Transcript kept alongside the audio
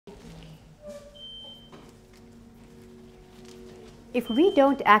If we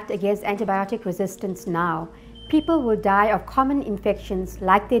don't act against antibiotic resistance now, people will die of common infections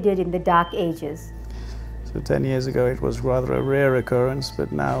like they did in the Dark Ages. So 10 years ago it was rather a rare occurrence,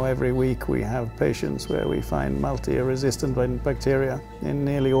 but now every week we have patients where we find multi-resistant bacteria in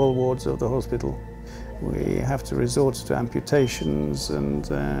nearly all wards of the hospital. We have to resort to amputations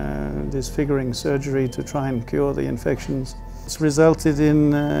and disfiguring surgery to try and cure the infections. It's resulted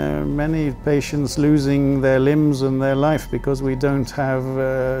in many patients losing their limbs and their life because we don't have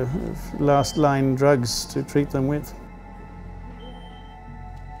last-line drugs to treat them with.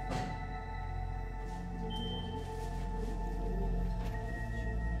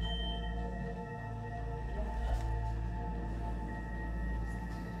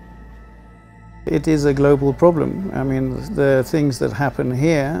 It is a global problem. I mean, the things that happen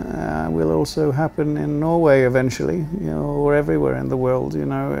here will also happen in Norway eventually, or everywhere in the world.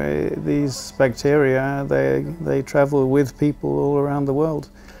 These bacteria, they travel with people all around the world.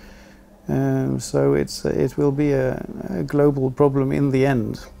 So it will be a global problem in the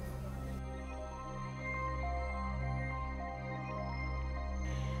end.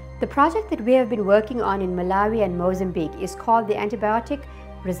 The project that we have been working on in Malawi and Mozambique is called the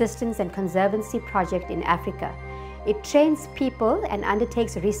Antibiotikaresistens and Conservancy Project in Africa. It trains people and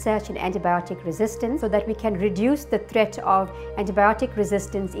undertakes research in antibiotic resistance so that we can reduce the threat of antibiotic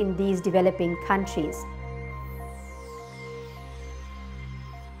resistance in these developing countries.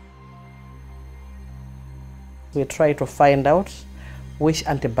 We try to find out which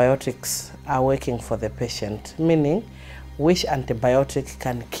antibiotics are working for the patient, meaning which antibiotic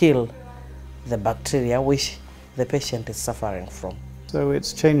can kill the bacteria which the patient is suffering from. So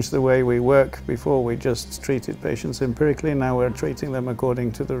it's changed the way we work. Before we just treated patients empirically, now we're treating them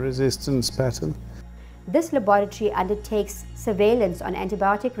according to the resistance pattern. This laboratory undertakes surveillance on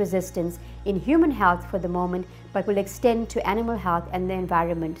antibiotic resistance in human health for the moment, but will extend to animal health and the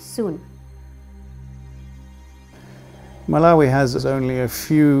environment soon. Malawi has only a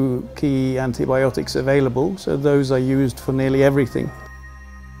few key antibiotics available, so those are used for nearly everything.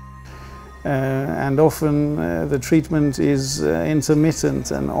 And often the treatment is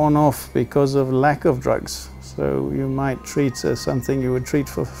intermittent and on-off because of lack of drugs. So you might treat something you would treat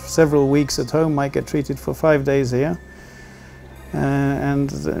for several weeks at home, might get treated for 5 days here.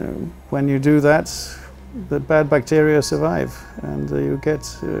 When you do that, the bad bacteria survive and you get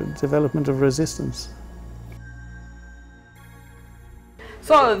development of resistance.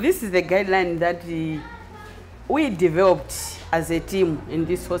 So this is the guideline that we developed as a team in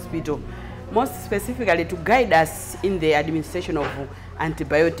this hospital, most specifically to guide us in the administration of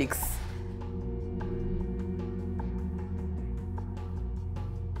antibiotics.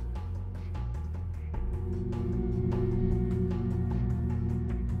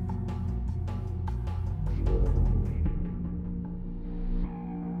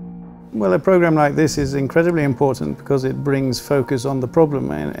 Well, a program like this is incredibly important because it brings focus on the problem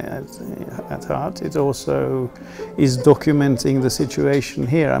at heart. It also is documenting the situation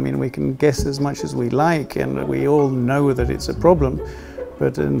here. I mean, we can guess as much as we like and we all know that it's a problem,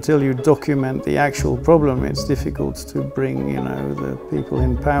 but until you document the actual problem, it's difficult to bring, the people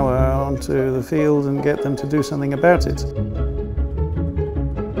in power onto the field and get them to do something about it.